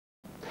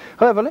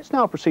However, let's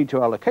now proceed to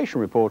our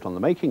location report on the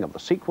making of the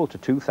sequel to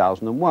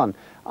 2001.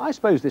 I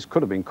suppose this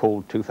could have been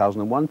called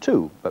 2001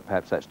 too, but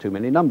perhaps that's too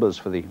many numbers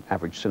for the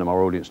average cinema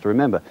audience to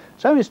remember.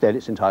 So instead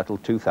it's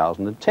entitled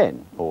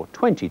 2010, or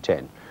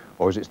 2010,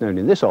 or as it's known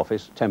in this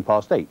office,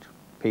 8:10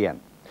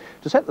 p.m.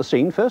 To set the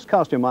scene, first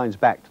cast your minds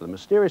back to the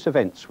mysterious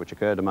events which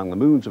occurred among the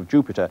moons of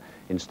Jupiter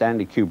in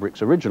Stanley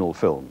Kubrick's original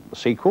film. The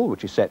sequel,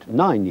 which is set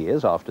 9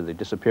 years after the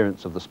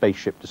disappearance of the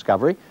spaceship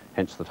Discovery,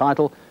 hence the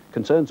title,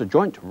 concerns a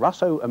joint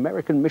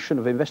Russo-American mission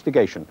of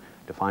investigation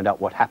to find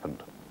out what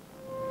happened.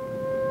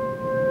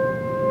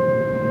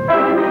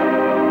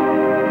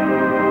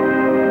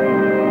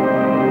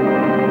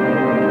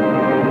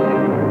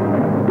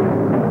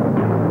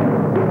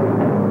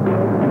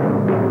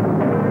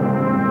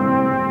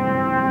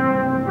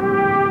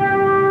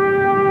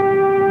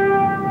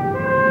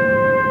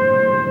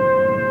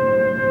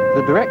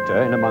 The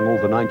director, in among all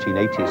the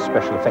 1980s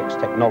special effects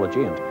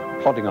technology and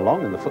plodding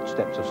along in the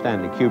footsteps of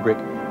Stanley Kubrick,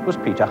 was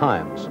Peter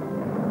Hyams.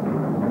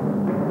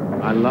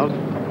 I love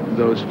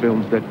those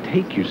films that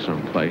take you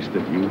someplace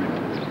that you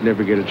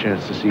never get a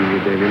chance to see in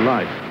your daily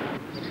life.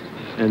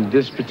 And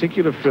this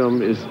particular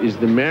film is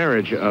the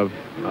marriage of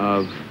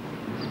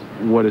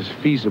what is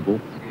feasible,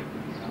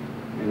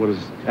 what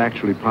is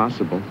actually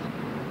possible,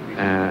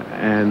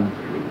 and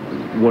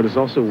what is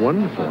also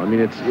wonderful. I mean,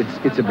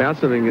 it's about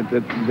something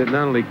that not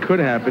only could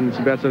happen, it's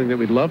about something that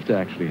we'd love to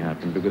actually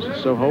happen because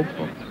it's so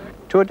hopeful.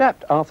 To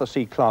adapt Arthur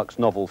C. Clarke's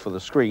novel for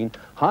the screen,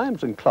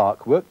 Hyams and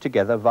Clarke worked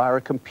together via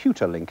a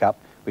computer link-up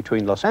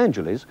between Los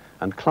Angeles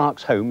and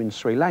Clarke's home in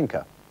Sri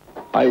Lanka.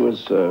 I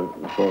was, of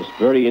course,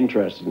 very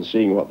interested in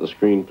seeing what the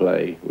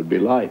screenplay would be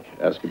like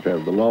as compared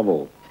to the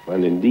novel.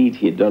 And indeed,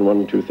 he had done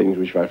one or two things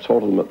which, if I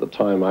told him at the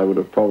time, I would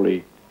have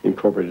probably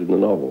incorporated in the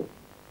novel.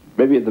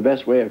 Maybe the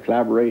best way of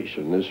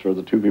collaboration is for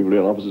the two people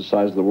on opposite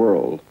sides of the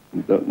world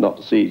not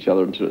to see each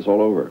other until it's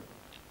all over.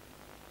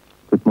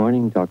 Good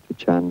morning, Dr.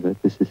 Chandler.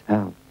 This is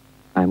Hal.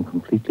 I'm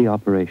completely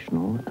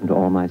operational, and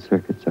all my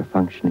circuits are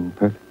functioning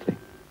perfectly.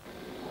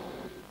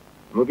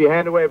 Move your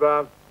hand away,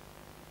 Bob.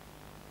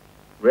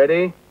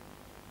 Ready?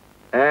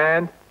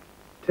 And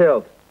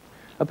tilt.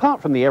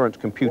 Apart from the errant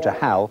computer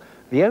Hal,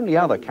 the only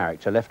other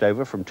character left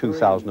over from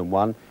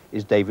 2001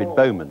 is David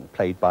Bowman,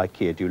 played by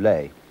Kier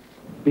Dullea.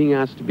 Being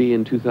asked to be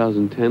in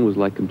 2010 was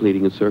like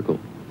completing a circle,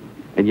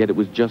 and yet it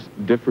was just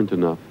different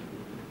enough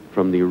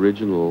from the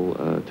original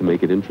to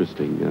make it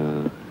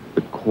interesting.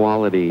 The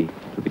quality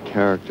to the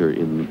character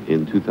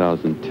in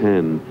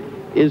 2010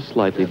 is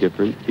slightly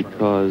different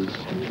because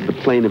the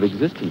plane of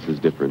existence is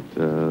different.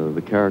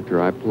 The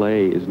character I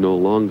play is no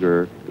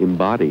longer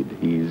embodied.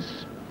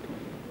 He's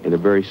in a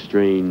very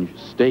strange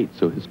state,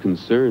 so his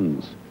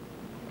concerns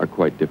are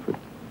quite different.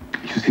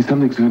 You see,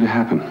 something's going to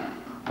happen.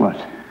 What?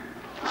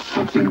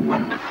 Something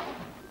wonderful.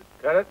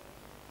 Got it?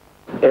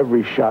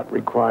 Every shot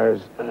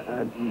requires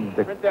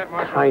the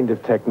kind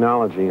of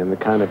technology and the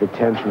kind of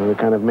attention and the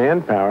kind of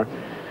manpower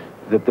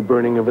that the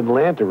burning of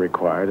Atlanta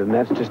required, and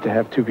that's just to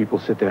have two people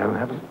sit down and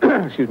have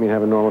a, excuse me,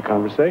 have a normal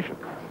conversation.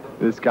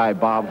 This guy,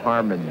 Bob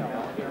Harmon,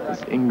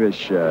 this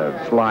English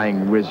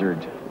flying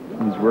wizard,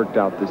 who's worked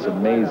out this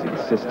amazing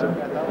system.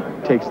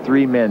 It takes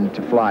 3 men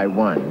to fly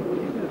one,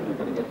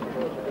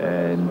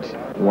 and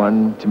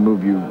one to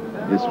move you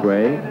this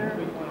way,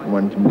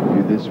 one to move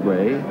you this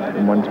way,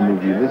 and one to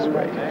move you this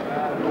way.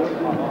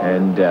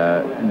 And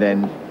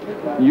then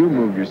you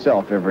move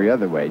yourself every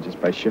other way just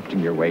by shifting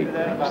your weight.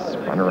 Just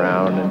spun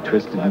around and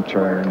twisted and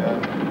turned.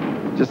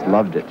 Just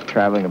loved it,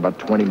 traveling about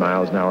 20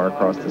 miles an hour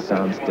across the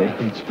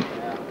soundstage.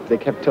 They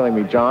kept telling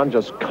me, John,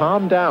 just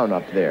calm down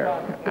up there.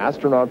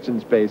 Astronauts in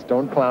space,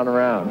 don't clown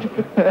around.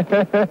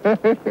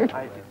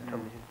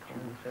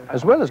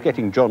 As well as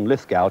getting John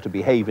Lithgow to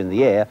behave in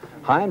the air,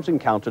 Hyams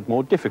encountered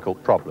more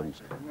difficult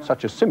problems,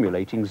 such as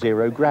simulating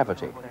zero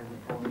gravity.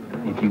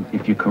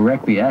 If you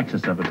correct the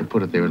axis of it to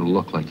put it there, it'll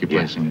look like you're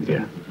placing it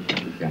there.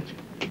 Gotcha.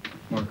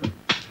 Marco.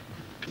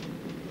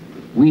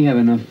 We have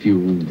enough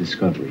fuel in the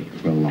Discovery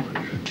for a launch.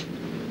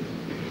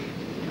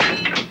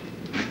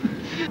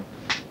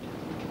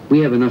 We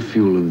have enough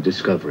fuel in the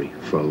Discovery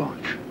for a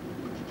launch.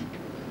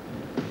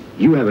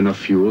 You have enough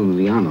fuel in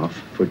the Leonov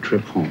for a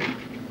trip home.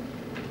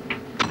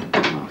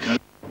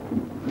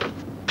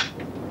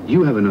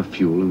 You have enough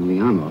fuel in the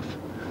Leonov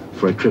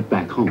for a trip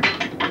back home.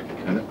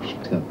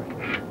 Discovery.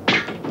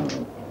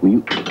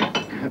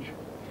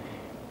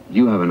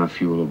 You have enough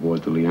fuel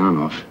aboard the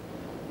Leonov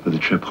for the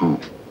trip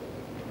home.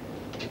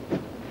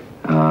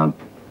 I'm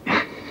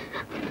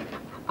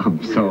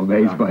so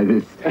amazed by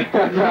this.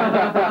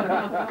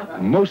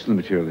 Most of the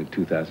material in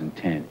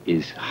 2010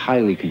 is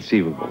highly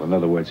conceivable. In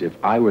other words, if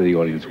I were the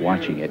audience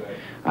watching it,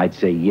 I'd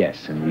say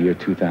yes, in the year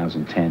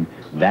 2010,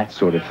 that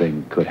sort of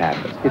thing could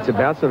happen. It's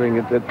about something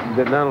that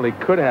not only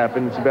could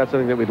happen, it's about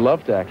something that we'd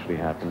love to actually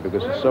happen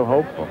because it's so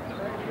hopeful.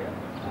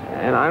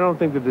 And I don't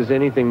think that there's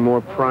anything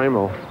more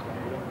primal,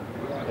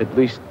 at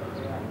least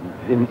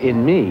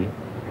in me,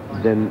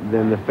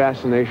 than the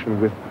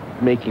fascination with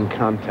making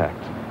contact.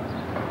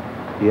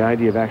 The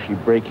idea of actually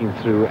breaking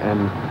through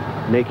and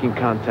making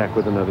contact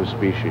with another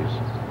species.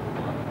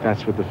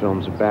 That's what the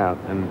film's about,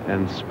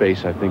 and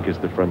space, I think, is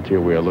the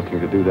frontier we are looking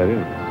to do that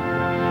in.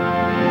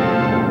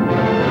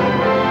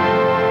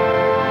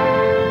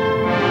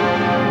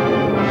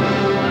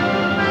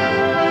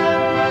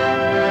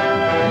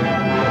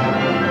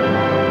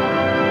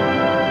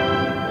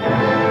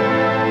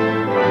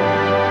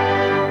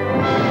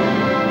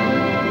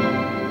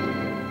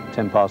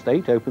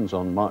 8:10 opens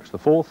on March the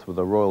 4th with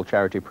a royal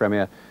charity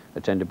premiere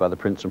attended by the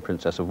Prince and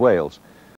Princess of Wales.